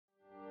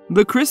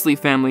The Chrisley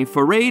family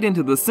forayed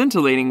into the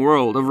scintillating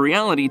world of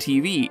reality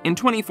TV in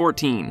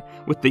 2014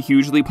 with the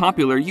hugely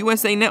popular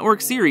USA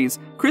Network series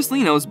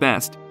Chrisley Knows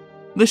Best.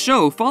 The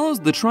show follows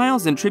the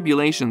trials and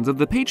tribulations of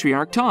the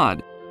patriarch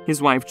Todd,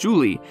 his wife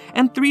Julie,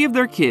 and 3 of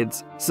their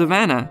kids,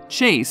 Savannah,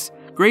 Chase,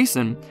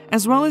 Grayson,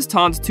 as well as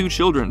Todd's 2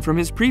 children from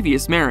his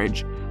previous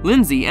marriage,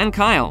 Lindsie and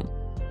Kyle.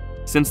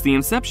 Since the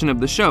inception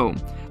of the show,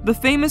 the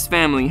famous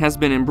family has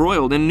been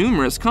embroiled in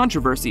numerous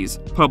controversies,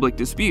 public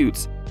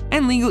disputes,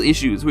 and legal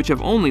issues which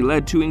have only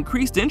led to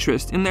increased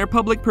interest in their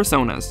public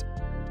personas.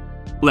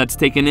 Let's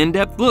take an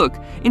in-depth look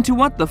into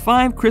what the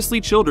 5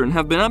 Chrisley children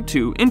have been up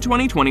to in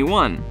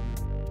 2021.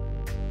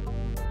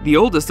 The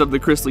oldest of the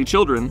Chrisley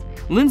children,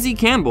 Lindsie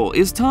Campbell,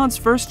 is Todd's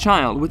first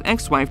child with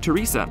ex-wife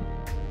Teresa.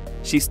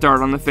 She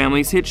starred on the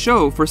family's hit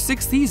show for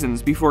 6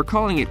 seasons before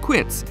calling it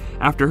quits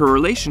after her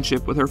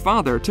relationship with her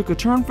father took a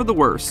turn for the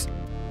worse.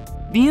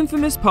 The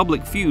infamous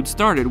public feud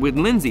started when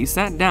Lindsie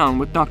sat down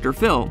with Dr.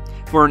 Phil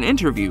for an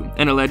interview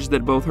and alleged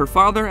that both her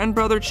father and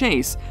brother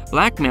Chase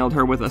blackmailed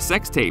her with a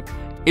sex tape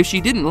if she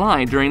didn't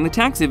lie during the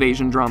tax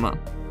evasion drama.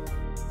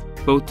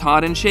 Both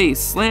Todd and Chase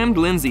slammed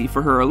Lindsie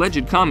for her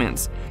alleged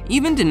comments,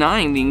 even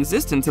denying the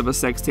existence of a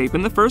sex tape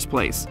in the first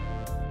place.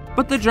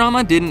 But the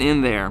drama didn't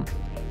end there.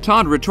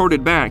 Todd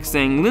retorted back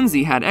saying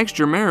Lindsie had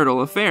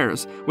extramarital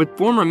affairs with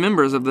former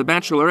members of The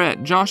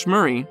Bachelorette Josh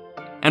Murray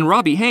and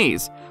Robbie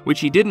Hayes, which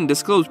he didn't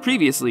disclose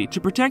previously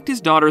to protect his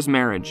daughter's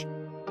marriage.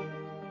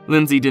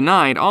 Lindsie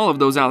denied all of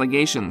those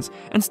allegations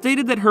and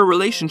stated that her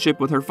relationship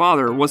with her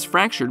father was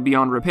fractured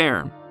beyond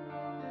repair.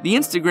 The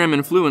Instagram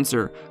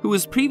influencer, who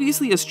was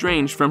previously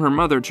estranged from her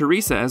mother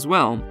Teresa as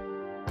well,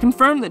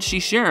 confirmed that she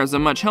shares a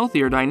much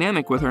healthier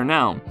dynamic with her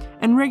now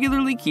and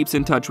regularly keeps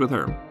in touch with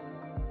her.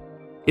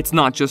 It's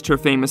not just her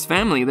famous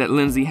family that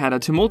Lindsie had a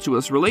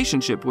tumultuous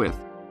relationship with.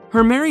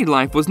 Her married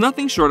life was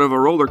nothing short of a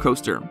roller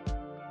coaster.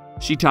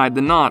 She tied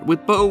the knot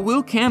with beau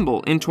Will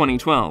Campbell in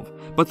 2012,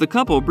 but the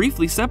couple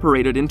briefly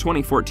separated in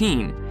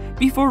 2014,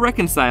 before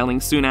reconciling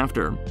soon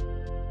after.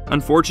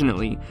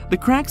 Unfortunately, the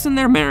cracks in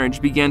their marriage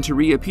began to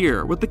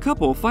reappear with the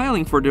couple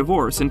filing for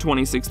divorce in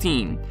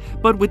 2016,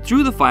 but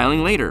withdrew the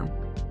filing later.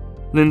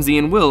 Lindsie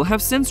and Will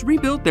have since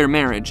rebuilt their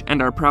marriage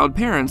and are proud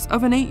parents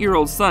of an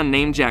 8-year-old son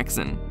named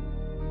Jackson.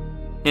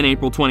 In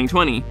April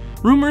 2020,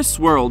 rumors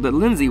swirled that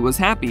Lindsie was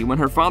happy when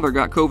her father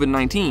got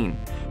COVID-19,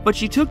 but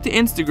she took to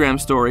Instagram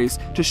stories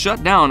to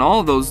shut down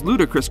all of those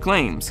ludicrous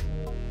claims.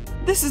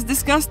 "This is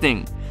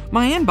disgusting.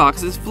 My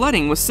inbox is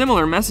flooding with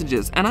similar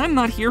messages and I'm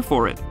not here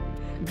for it.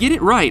 Get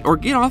it right or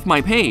get off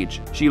my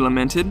page," she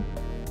lamented.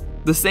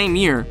 The same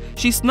year,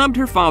 she snubbed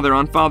her father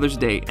on Father's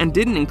Day and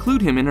didn't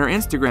include him in her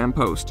Instagram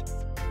post.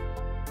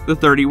 The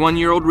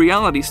 31-year-old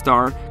reality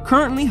star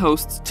currently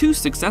hosts 2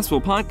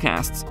 successful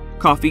podcasts,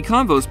 Coffee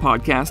Convos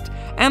podcast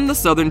and the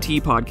Southern Tea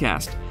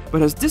podcast,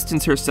 but has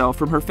distanced herself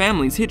from her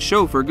family's hit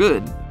show for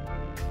good.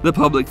 The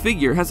public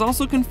figure has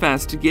also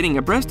confessed to getting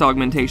a breast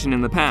augmentation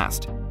in the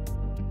past.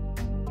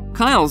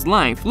 Kyle's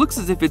life looks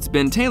as if it's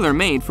been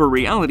tailor-made for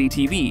reality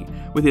TV,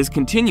 with his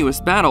continuous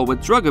battle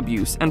with drug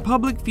abuse and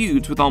public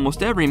feuds with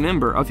almost every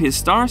member of his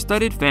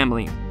star-studded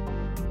family.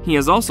 He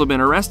has also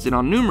been arrested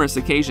on numerous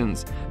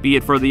occasions, be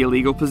it for the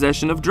illegal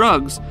possession of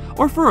drugs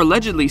or for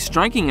allegedly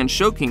striking and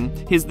choking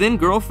his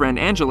then-girlfriend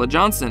Angela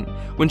Johnson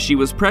when she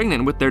was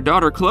pregnant with their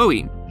daughter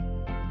Chloe.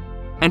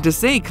 And to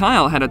say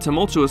Kyle had a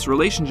tumultuous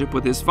relationship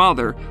with his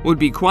father would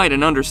be quite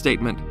an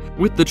understatement,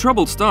 with the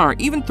troubled star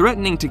even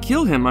threatening to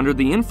kill him under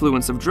the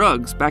influence of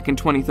drugs back in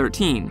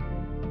 2013.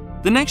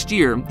 The next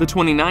year, the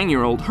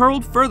 29-year-old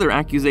hurled further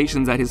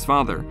accusations at his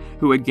father,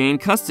 who had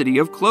gained custody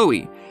of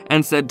Chloe,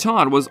 and said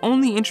Todd was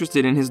only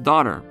interested in his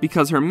daughter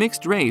because her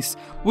mixed race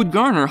would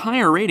garner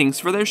higher ratings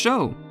for their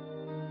show.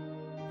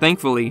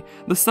 Thankfully,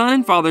 the son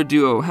and father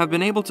duo have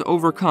been able to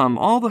overcome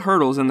all the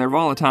hurdles in their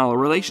volatile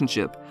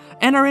relationship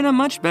and are in a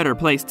much better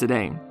place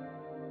today.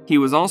 He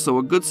was also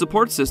a good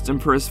support system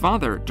for his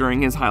father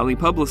during his highly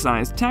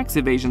publicized tax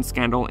evasion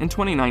scandal in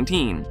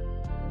 2019.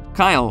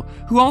 Kyle,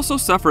 who also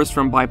suffers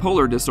from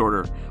bipolar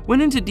disorder,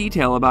 went into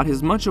detail about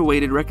his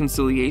much-awaited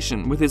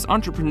reconciliation with his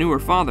entrepreneur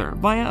father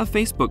via a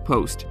Facebook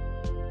post.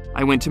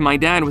 "I went to my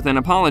dad with an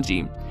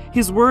apology.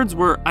 His words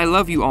were, 'I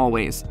love you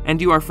always,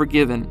 and you are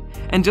forgiven.'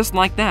 And just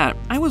like that,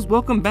 I was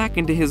welcomed back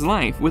into his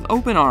life with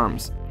open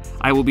arms.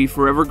 I will be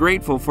forever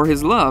grateful for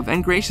his love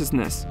and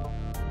graciousness."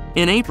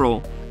 In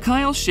April,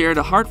 Kyle shared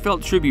a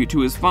heartfelt tribute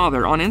to his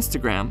father on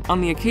Instagram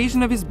on the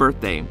occasion of his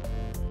birthday.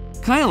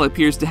 Kyle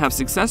appears to have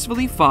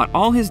successfully fought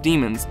all his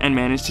demons and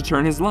managed to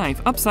turn his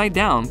life upside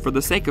down for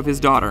the sake of his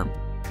daughter.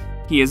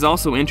 He has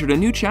also entered a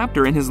new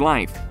chapter in his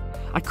life.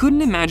 "I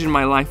couldn't imagine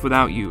my life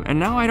without you, and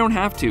now I don't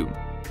have to.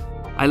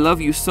 I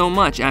love you so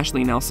much,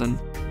 Ashley Nelson.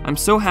 I'm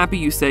so happy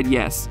you said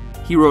yes,"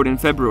 he wrote in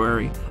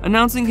February,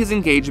 announcing his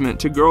engagement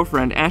to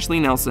girlfriend Ashley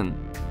Nelson.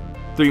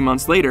 3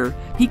 months later,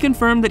 he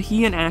confirmed that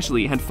he and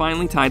Ashley had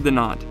finally tied the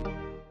knot.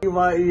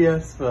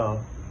 E-Y-E-S spell.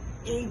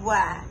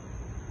 E-Y.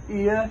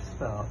 E-S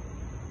spell.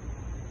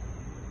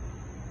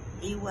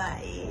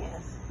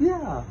 E-Y-E-S.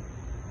 Yeah.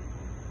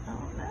 I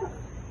don't know.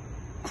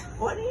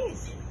 What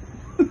is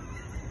it?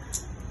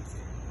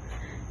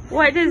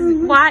 What does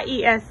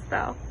Y-E-S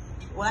spell?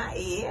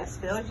 Y-E-S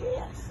spells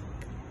yes.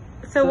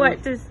 So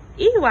what does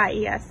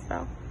E-Y-E-S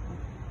spell?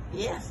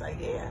 Yes, I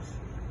guess.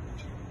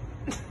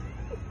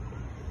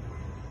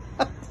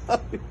 Oh,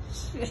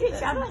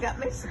 Jeez, I got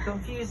me so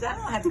confused. I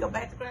don't have to go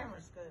back to grammar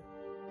school.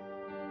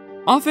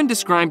 Often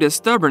described as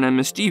stubborn and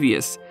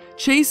mischievous,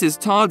 Chase is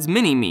Todd's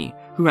mini-me,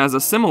 who has a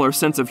similar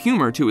sense of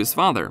humor to his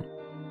father.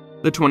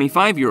 The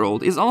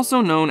 25-year-old is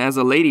also known as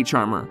a lady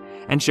charmer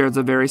and shares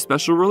a very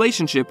special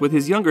relationship with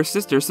his younger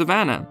sister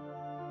Savannah.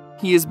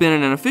 He has been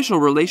in an official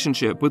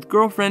relationship with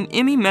girlfriend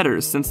Emmy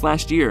Metters since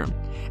last year,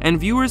 and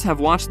viewers have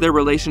watched their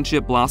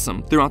relationship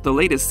blossom throughout the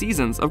latest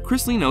seasons of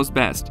Chrisley Knows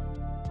Best.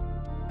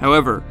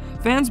 However,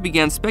 fans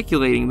began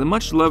speculating the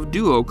much-loved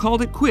duo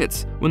called it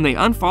quits when they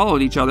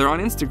unfollowed each other on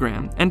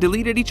Instagram and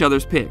deleted each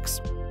other's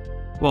pics.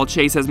 While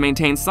Chase has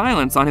maintained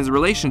silence on his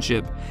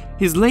relationship,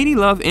 his lady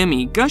love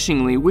Emmy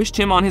gushingly wished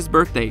him on his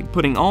birthday,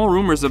 putting all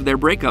rumors of their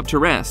breakup to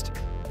rest.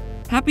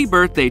 "Happy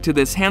birthday to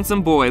this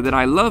handsome boy that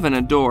I love and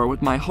adore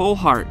with my whole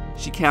heart,"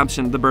 she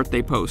captioned the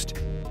birthday post.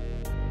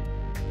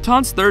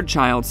 Todd's third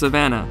child,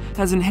 Savannah,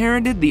 has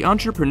inherited the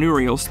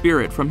entrepreneurial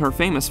spirit from her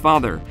famous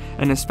father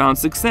and has found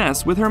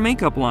success with her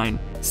makeup line,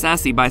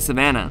 Sassy by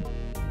Savannah.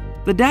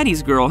 The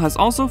daddy's girl has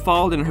also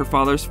followed in her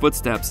father's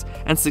footsteps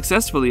and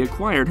successfully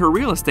acquired her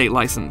real estate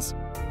license.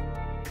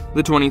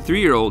 The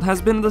 23-year-old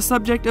has been the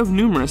subject of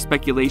numerous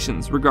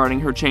speculations regarding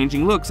her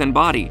changing looks and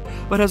body,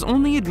 but has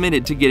only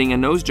admitted to getting a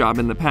nose job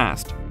in the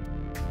past.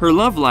 Her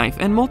love life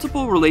and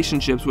multiple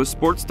relationships with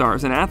sports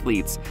stars and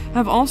athletes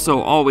have also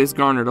always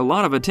garnered a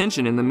lot of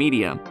attention in the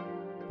media,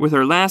 with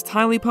her last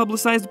highly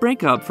publicized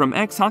breakup from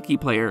ex-hockey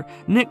player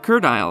Nick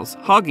Curdiles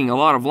hogging a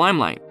lot of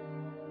limelight.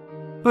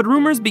 But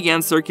rumors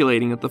began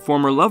circulating that the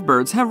former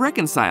lovebirds have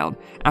reconciled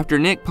after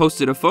Nick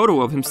posted a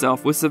photo of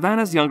himself with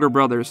Savannah's younger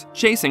brothers,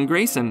 Chase and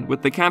Grayson,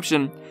 with the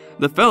caption,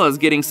 "The fella's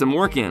getting some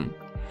work in."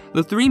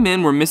 The three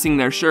men were missing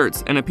their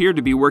shirts and appeared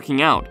to be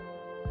working out.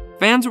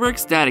 Fans were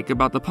ecstatic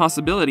about the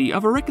possibility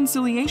of a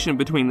reconciliation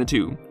between the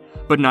two,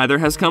 but neither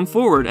has come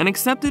forward and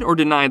accepted or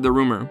denied the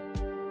rumor.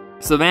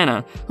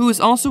 Savannah, who is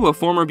also a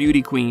former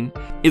beauty queen,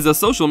 is a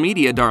social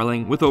media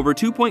darling with over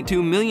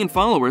 2.2 million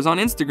followers on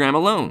Instagram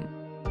alone.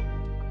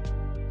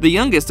 The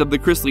youngest of the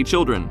Chrisley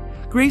children,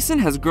 Grayson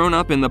has grown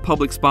up in the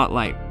public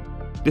spotlight.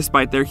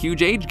 Despite their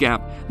huge age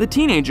gap, the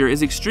teenager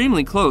is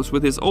extremely close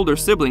with his older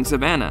sibling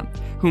Savannah,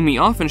 whom he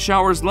often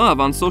showers love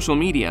on social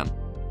media.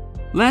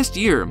 Last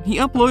year, he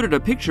uploaded a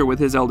picture with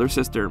his elder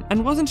sister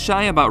and wasn't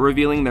shy about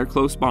revealing their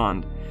close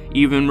bond,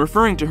 even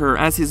referring to her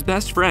as his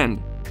best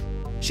friend.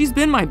 "She's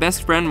been my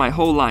best friend my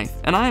whole life,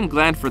 and I am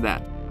glad for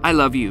that. I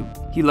love you,"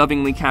 he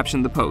lovingly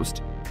captioned the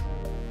post.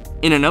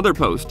 In another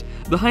post,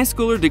 the high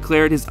schooler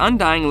declared his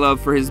undying love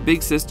for his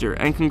big sister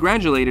and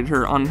congratulated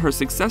her on her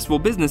successful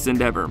business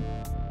endeavor.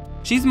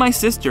 "She's my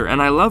sister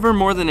and I love her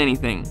more than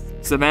anything.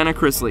 Savannah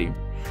Chrisley.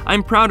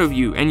 I'm proud of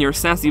you and your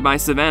Sassy by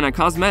Savannah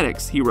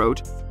cosmetics," he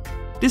wrote.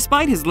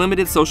 Despite his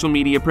limited social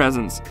media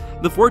presence,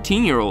 the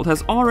 14-year-old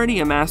has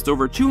already amassed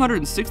over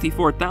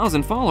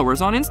 264,000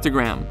 followers on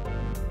Instagram.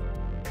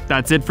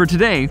 That's it for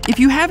today. If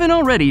you haven't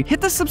already,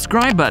 hit the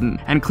subscribe button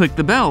and click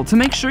the bell to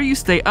make sure you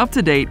stay up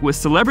to date with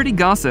celebrity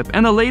gossip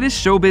and the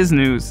latest showbiz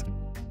news.